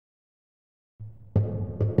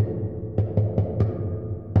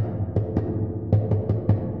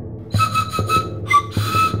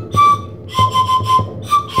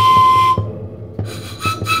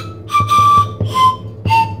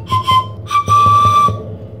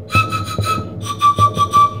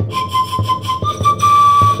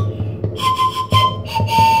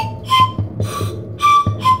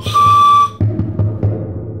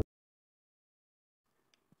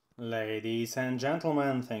Ladies and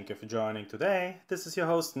gentlemen, thank you for joining today. This is your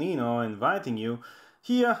host Nino, inviting you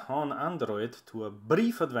here on Android to a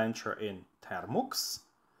brief adventure in Termux,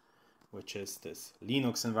 which is this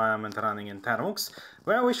Linux environment running in Termux,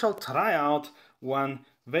 where we shall try out one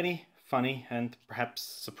very funny and perhaps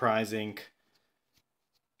surprising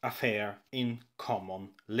affair in Common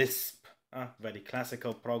Lisp, a very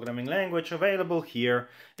classical programming language available here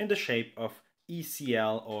in the shape of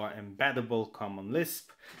ECL or Embeddable Common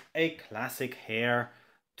Lisp, a classic heir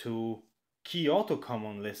to Kyoto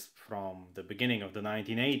Common Lisp from the beginning of the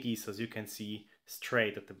 1980s, as you can see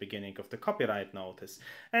straight at the beginning of the copyright notice.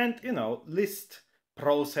 And you know, Lisp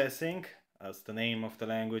processing, as the name of the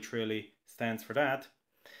language really stands for that,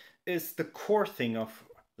 is the core thing of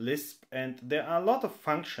Lisp, and there are a lot of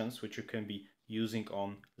functions which you can be using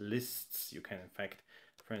on lists. You can in fact,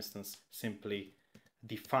 for instance, simply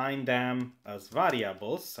define them as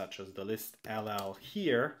variables, such as the list ll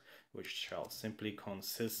here, which shall simply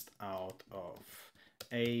consist out of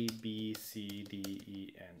A, B, C, D,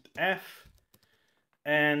 E, and F.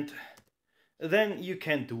 And then you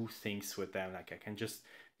can do things with them, like I can just,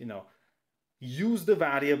 use the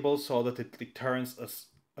variable so that it returns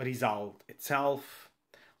a result itself.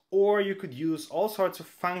 Or you could use all sorts of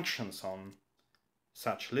functions on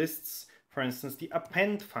such lists. For instance, the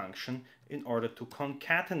append function in order to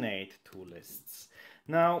concatenate two lists.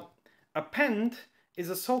 Now, append is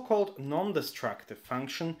a so-called non-destructive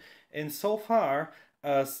function insofar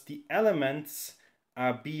as the elements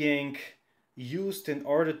are being used in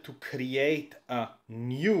order to create a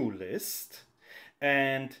new list,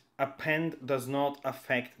 and append does not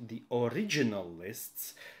affect the original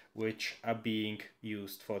lists which are being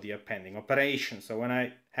used for the appending operation. So when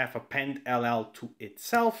I have append ll to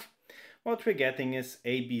itself, what we're getting is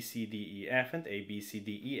A, B, C, D, E, F and A, B, C,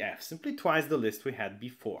 D, E, F, simply twice the list we had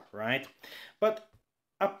before, right? But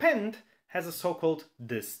append has a so-called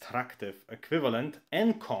destructive equivalent,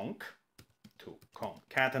 NCONC, to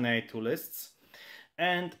concatenate two lists.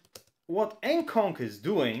 And what NCONC is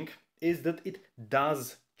doing is that it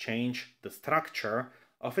does change the structure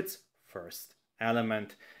of its first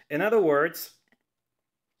element. In other words,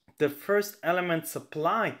 the first element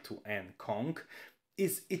supplied to NCONC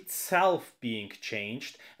is itself being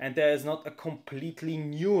changed, and there is not a completely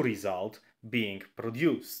new result being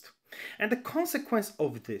produced. And the consequence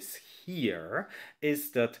of this here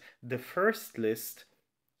is that the first list,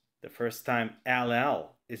 the first time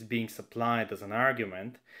ll is being supplied as an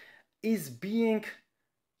argument, is being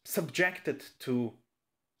subjected to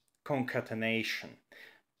concatenation.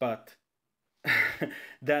 But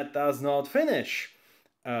that does not finish,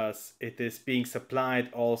 as it is being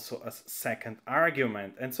supplied also as second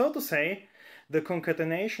argument. And so to say, the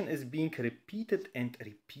concatenation is being repeated and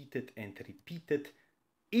repeated and repeated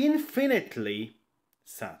infinitely,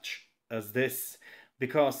 such as this,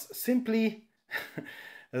 because simply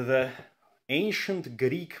the ancient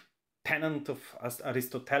Greek tenet of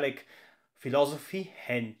Aristotelic philosophy,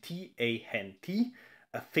 henti e henti,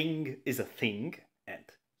 a thing is a thing, and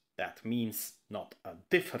that means not a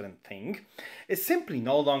different thing, is simply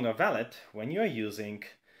no longer valid when you are using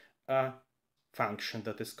a function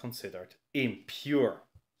that is considered impure,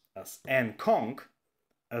 as NCONC,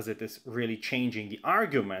 as it is really changing the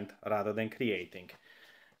argument rather than creating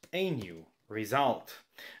a new result.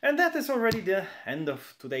 And that is already the end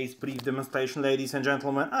of today's brief demonstration, ladies and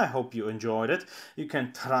gentlemen. I hope you enjoyed it. You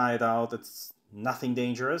can try it out. It's nothing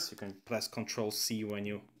dangerous. You can press Ctrl+C when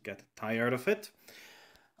you get tired of it.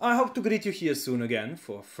 I hope to greet you here soon again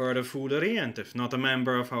for further foolery, and if not a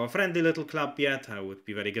member of our friendly little club yet, I would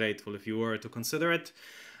be very grateful if you were to consider it.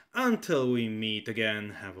 Until we meet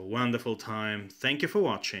again, have a wonderful time, thank you for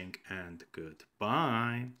watching, and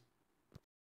goodbye.